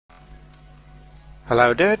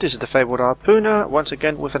Hello there, this is the Fabled Harpooner, once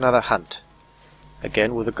again with another hunt.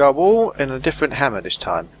 Again with a Gobul and a different hammer this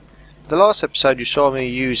time. The last episode you saw me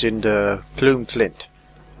using the Plume Flint,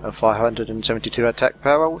 a 572 attack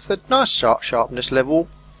power with a nice sharpness level,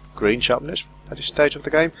 green sharpness at this stage of the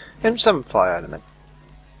game, and some fire element.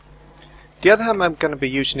 The other hammer I'm going to be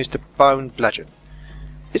using is the Bone Bludgeon.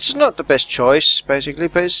 It's not the best choice basically,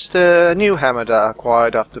 but it's the new hammer that I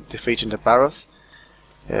acquired after defeating the Baroth.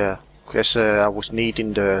 Yeah. Guess I was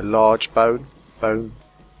needing the large bone,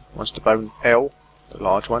 monster bone L, the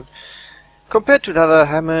large one. Compared to the other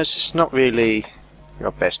hammers, it's not really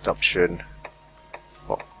your best option.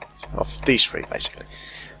 Well, of these three basically.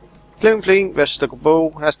 Plume Flint versus the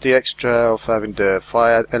Gobul has the extra of having the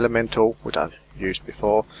fire elemental, which I've used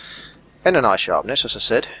before, and a nice sharpness, as I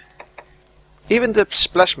said. Even the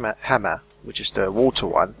splash hammer, which is the water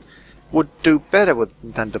one, would do better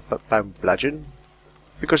than the Bone Bludgeon,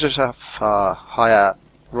 because it has higher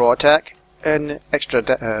raw attack and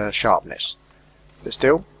extra sharpness. But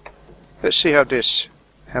still, let's see how this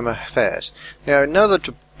hammer fares. Now, in order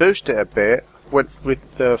to boost it a bit, went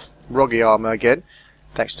with the Froggy armor again,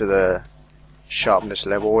 thanks to the sharpness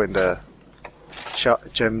level and the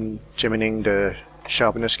gemming the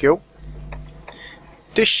sharpness skill.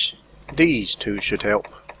 These two should help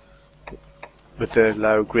with the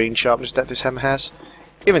low green sharpness that this hammer has,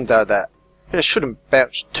 even though that it shouldn't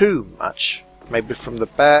bounce too much. Maybe from the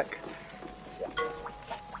back.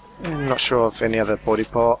 I'm not sure of any other body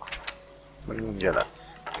part. Yellow.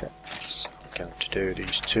 Okay, so I'm going to do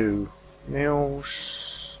these 2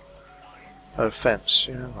 mils. Oh, fence.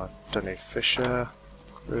 Yeah, I don't need Fisher.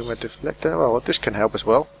 Rumor deflector. Well, this can help as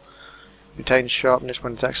well. Retain sharpness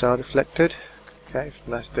when attacks are deflected. Okay, if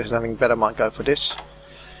there's nothing better, I might go for this.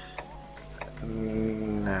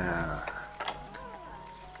 Now.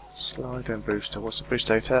 Slide and booster. What's the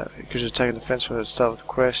booster attack? Because you're taking defense for the start of the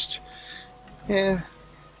quest. Yeah.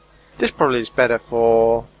 This probably is better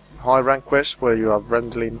for high rank quests where you are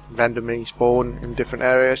randomly spawn in different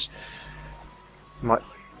areas. You might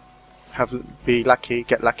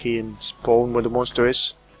get lucky and spawn where the monster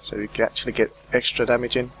is, so you can actually get extra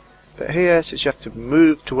damage in. But here, since you have to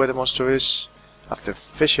move to where the monster is, have to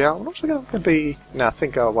fish it out. I'm not sure going to be. No, I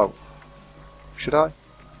think I won't. Should I?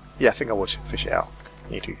 Yeah, I think I would fish it out.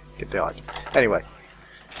 Need to get the item. Anyway,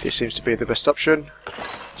 this seems to be the best option,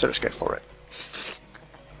 so let's go for it.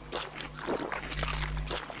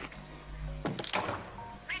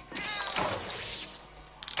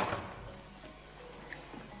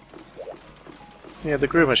 Yeah, the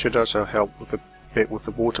groomer should also help with a bit with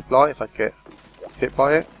the water blight if I get hit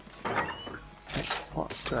by it.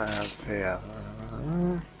 What do I have here?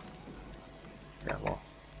 Yeah, well,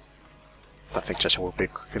 I think Jessa will be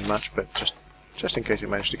cooking much, but just in case you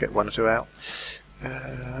manage to get 1 or 2 out.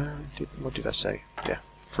 What did I say? Yeah,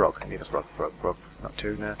 frog. I need a frog. Not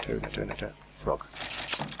 2 now, 2. Frog.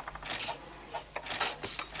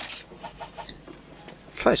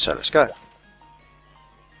 Okay, so let's go.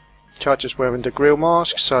 Charger's wearing the grill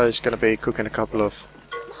mask, so he's going to be cooking a couple of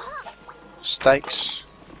steaks.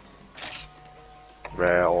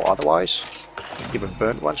 Rare or otherwise. Even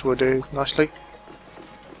burnt ones will do nicely.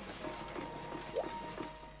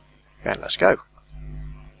 And let's go.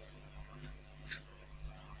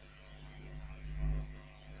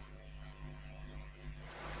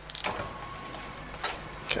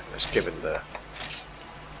 Okay, let's give him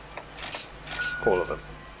all of them.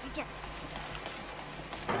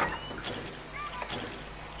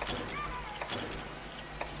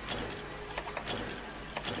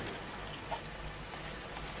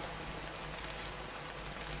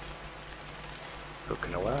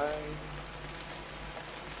 Cooking away.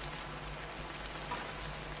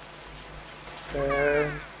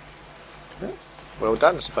 Well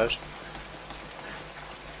done, I suppose.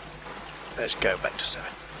 Let's go back to 7.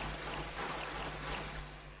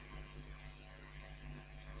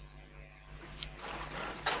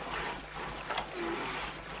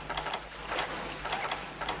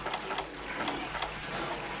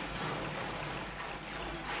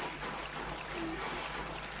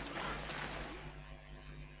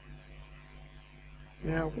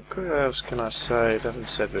 Now, what else can I say that I haven't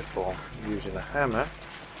said before? I'm using a hammer.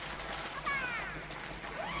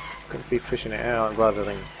 I'm going to be fishing it out rather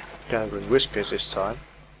than gathering whiskers this time.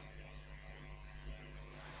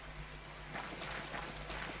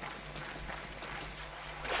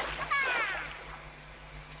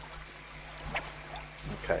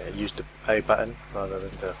 Okay, I used the A button rather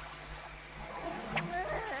than the...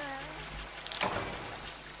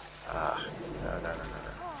 No.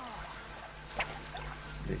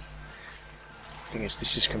 The thing is,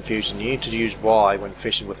 this is confusing. You need to use Y when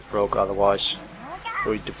fishing with a frog, otherwise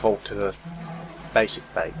we default to the basic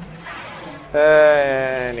bait.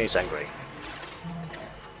 And he's angry.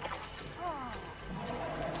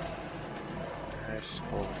 Let's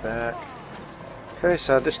fall back. Okay,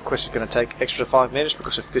 so this quest is going to take extra 5 minutes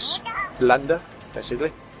because of this blunder,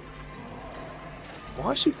 basically.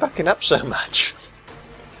 Why is he backing up so much?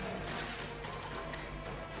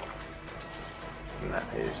 No,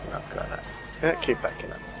 he's not gonna. Yeah, keep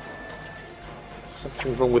backing up.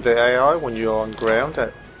 Something wrong with the AI when you're on ground.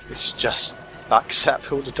 It's just backs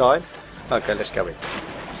up all the time. Okay, let's go in.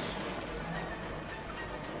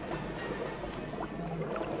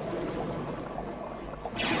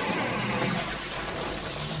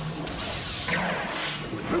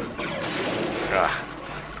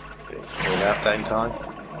 Didn't pull out that in time.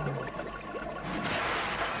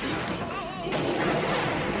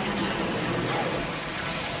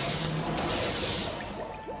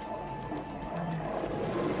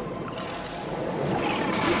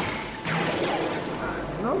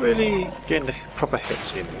 Not really getting the proper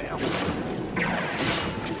hits in now.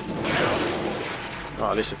 Oh,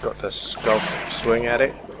 at least I've got this golf swing at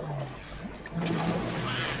it.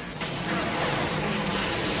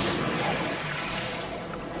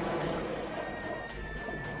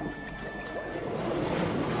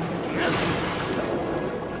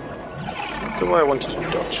 The way I wanted to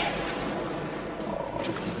dodge.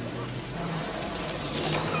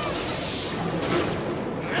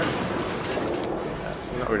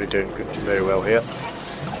 Not really doing very well here.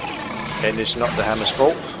 And it's not the hammer's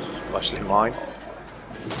fault, mostly mine.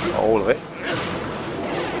 Not all of it.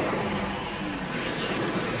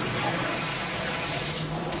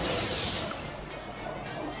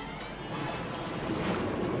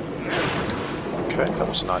 Okay, that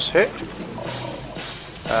was a nice hit.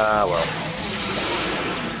 Ah, well.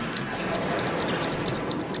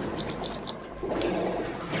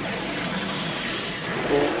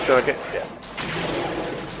 Should I get? Yeah.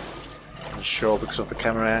 Unsure because of the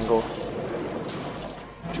camera angle.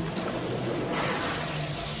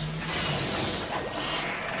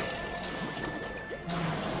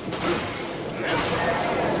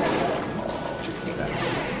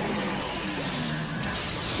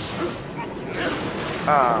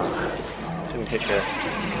 Ah, didn't hit the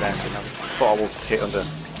lantern. I thought I would hit on the.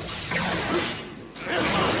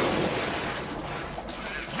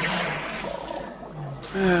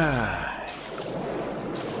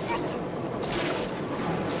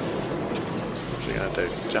 What's he gonna do?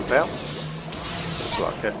 Jump out? Looks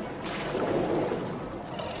like it.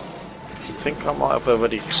 I think I might have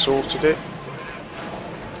already exhausted it.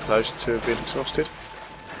 Close to being exhausted.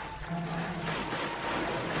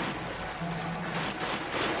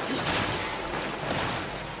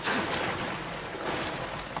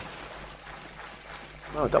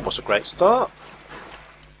 Oh, that was a great start.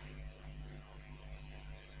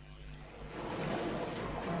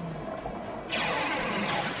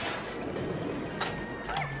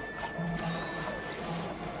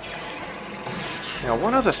 Now,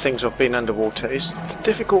 one of the things of being underwater is the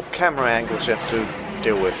difficult camera angles you have to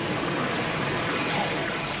deal with.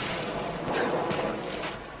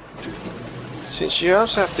 Since you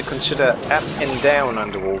also have to consider up and down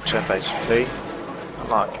underwater, basically.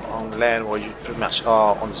 Like on land where you pretty much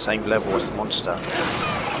are on the same level as the monster.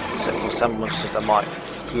 Except for some monsters that might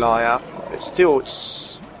fly up. But still,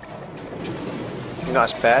 it's not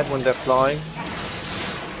as bad when they're flying.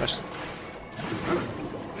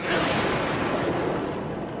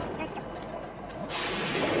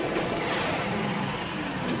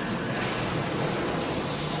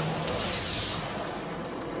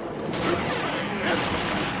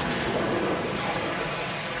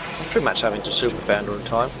 Pretty much having to super bound all the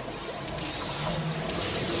time.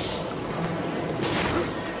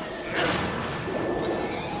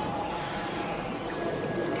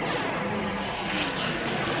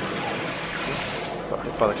 Got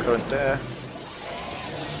hit by the current there.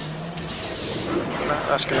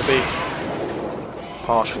 That's going to be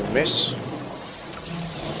partial miss.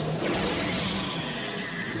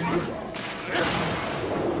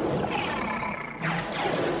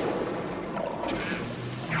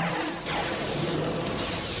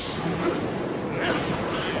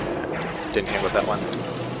 Didn't hit with that one.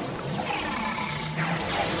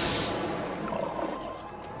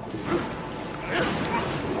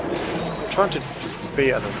 I'm trying to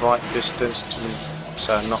be at the right distance to them,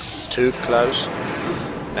 so I'm not too close.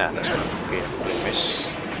 Nah, that's going to be a miss.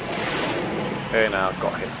 There now, I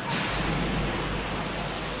got hit.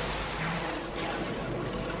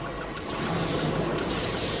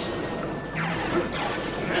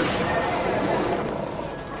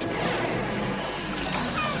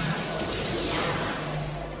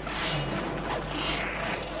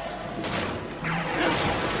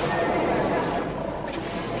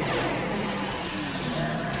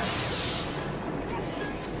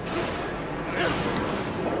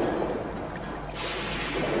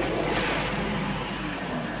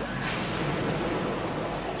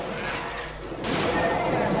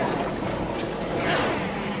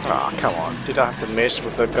 Ah, come on. Did I have to miss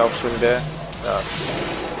with the golf swing there?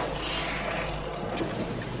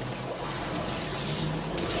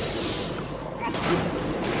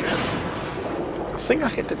 I think I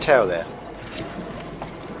hit the tail there.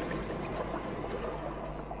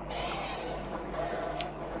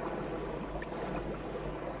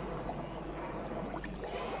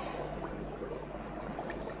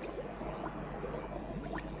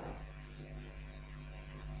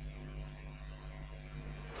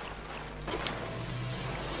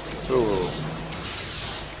 Ooh.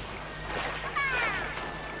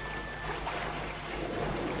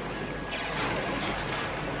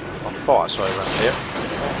 I thought I saw him around here.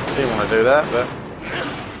 Didn't want to do that, but...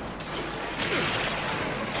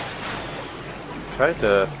 Okay,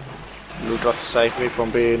 the Ludroth saved me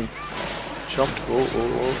from being chomped. Ooh,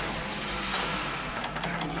 ooh, ooh.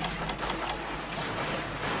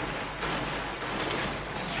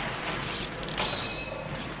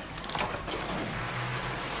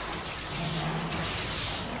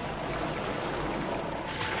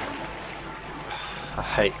 I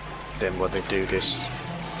hate them when they do this.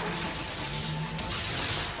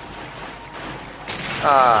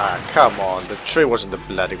 Ah, come on, the tree wasn't the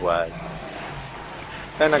bloody way.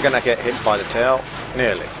 Then I'm gonna get hit by the tail.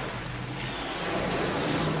 Nearly.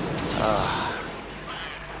 Ah.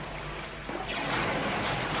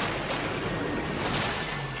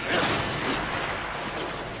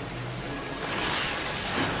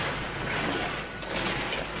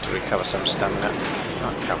 Okay, to recover some stamina.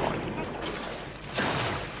 Oh, come on.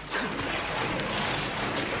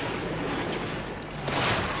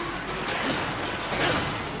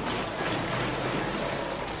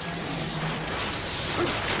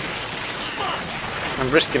 I'm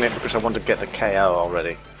risking it because I want to get the KO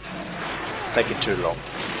already. It's taking too long.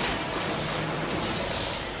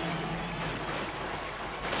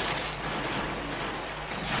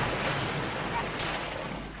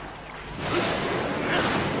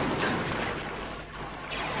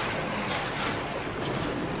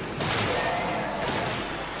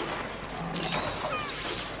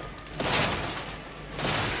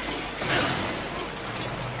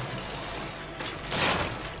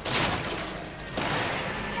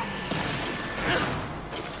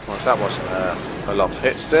 That wasn't a lot of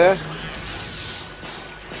hits there.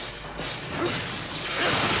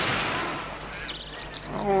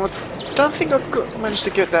 Oh, I don't think I've managed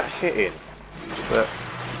to get that hit in. But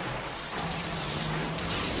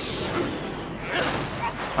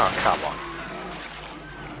oh, come on.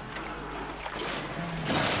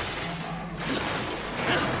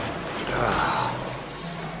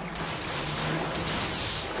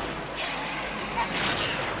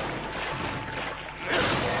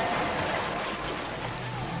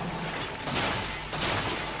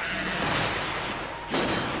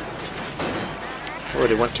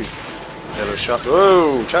 Already went to yellow shot.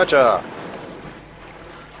 Whoa, cha-cha!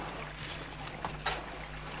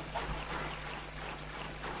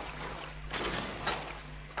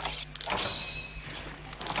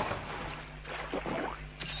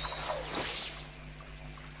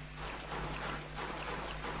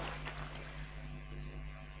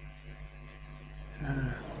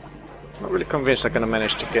 Not really convinced I'm going to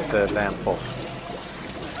manage to get the lamp off.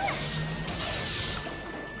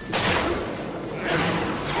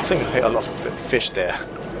 I think I hit a lot of fish there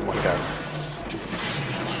in one go.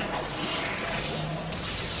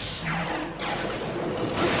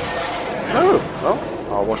 Oh,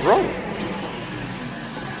 well, I was wrong.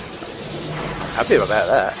 Happy about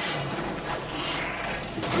that.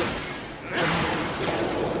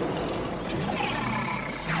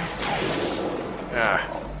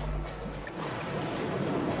 Ah.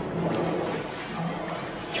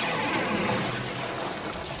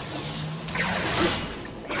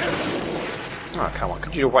 Oh, come on,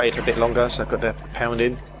 could you wait a bit longer so I got the pound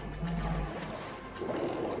in?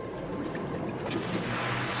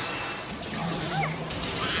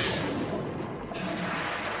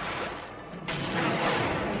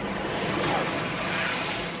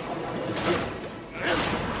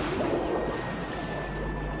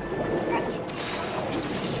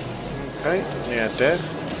 Okay, yeah, death.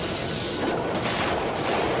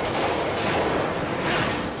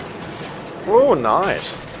 Oh,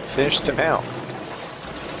 nice. Finished him out.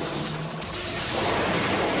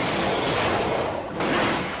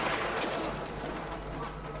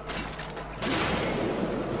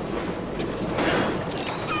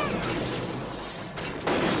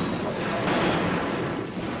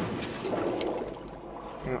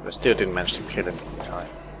 But still didn't manage to kill him in time.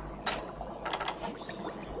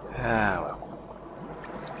 Ah, well.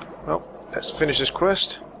 Well, let's finish this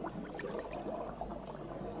quest.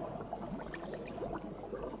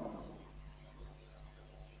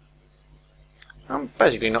 I'm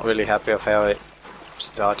basically not really happy with how it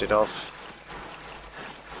started off.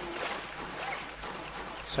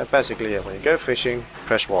 So basically, yeah, when you go fishing,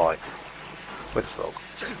 press Y with the frog.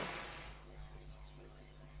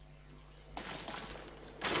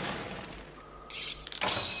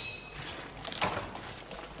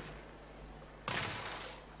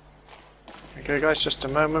 Okay guys, just a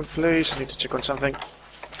moment please, I need to check on something.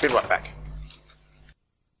 Be right back.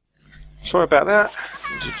 Sorry about that,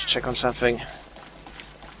 I need to check on something.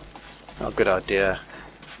 Not a good idea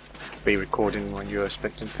to be recording when you're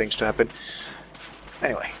expecting things to happen.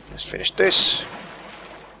 Anyway, let's finish this.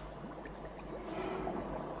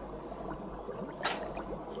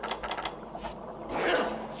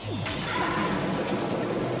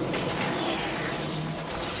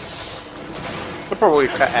 I'll probably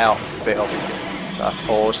cut out a bit off that I've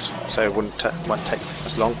paused so it won't take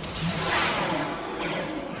as long.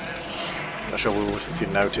 Not sure if you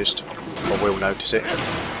noticed, or will notice it.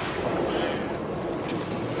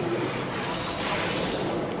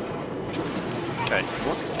 Okay,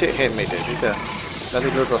 what did it hit me there? Did the bloody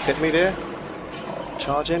Bloodroth hit me there?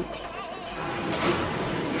 Charging.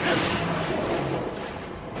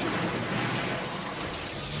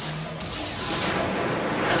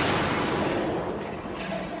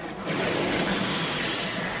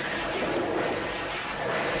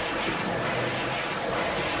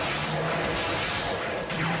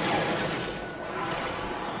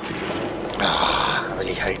 I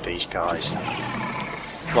really hate these guys.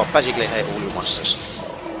 Well, basically I hate all your monsters.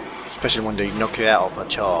 Especially when they knock you out of a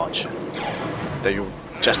charge that you're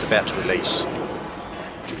just about to release.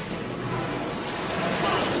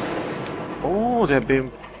 Oh, they've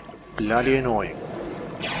been bloody annoying.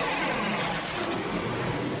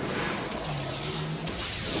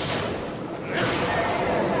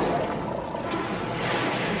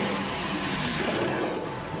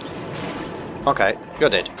 Okay, you're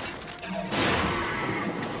dead.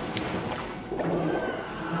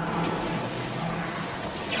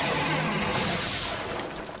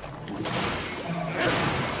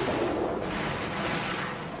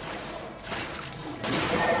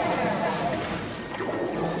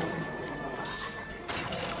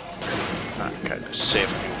 Okay, let's see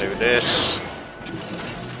if I can do this.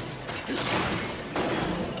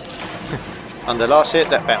 On the last hit,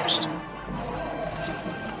 that bounced.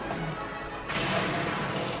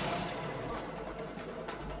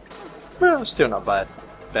 Well, still not bad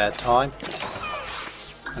time.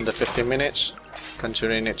 Under 15 minutes,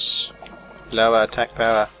 considering its lower attack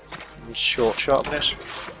power and short sharpness.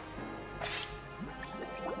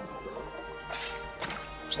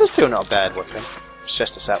 So still not a bad weapon. It's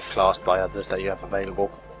just it's outclassed by others that you have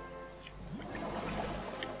available.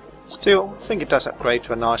 Still, I think it does upgrade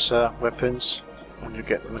to a nicer weapons when you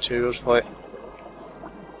get the materials for it.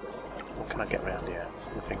 What can I get around here?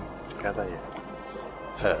 Anything together? Yeah.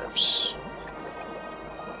 Herbs.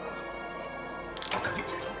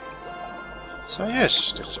 So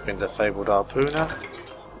yes, this has been the Fabled Harpooner.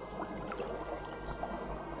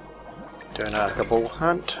 Doing a Gobul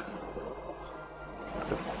hunt.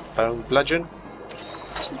 The Bone Bludgeon.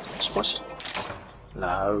 What's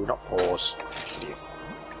no, not pause.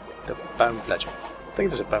 The Bone Bludgeon. I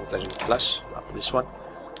think there's a Bone Bludgeon plus after this one.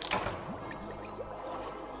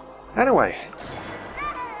 Anyway,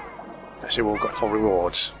 let's see what we've got for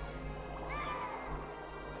rewards.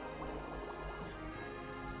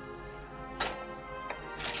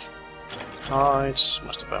 Hides,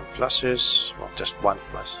 must have been pluses. Well, just one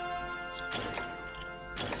plus.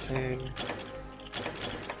 Thing.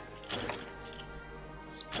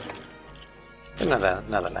 Another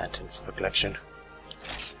lantern for the collection.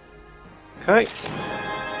 Okay.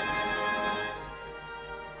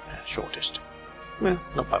 Shortest. Well,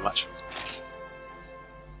 not by much.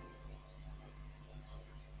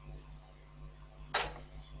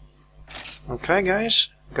 Okay, guys.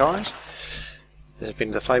 This has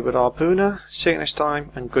been the Fabled Harpooner. See you next time,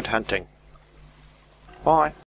 and good hunting. Bye.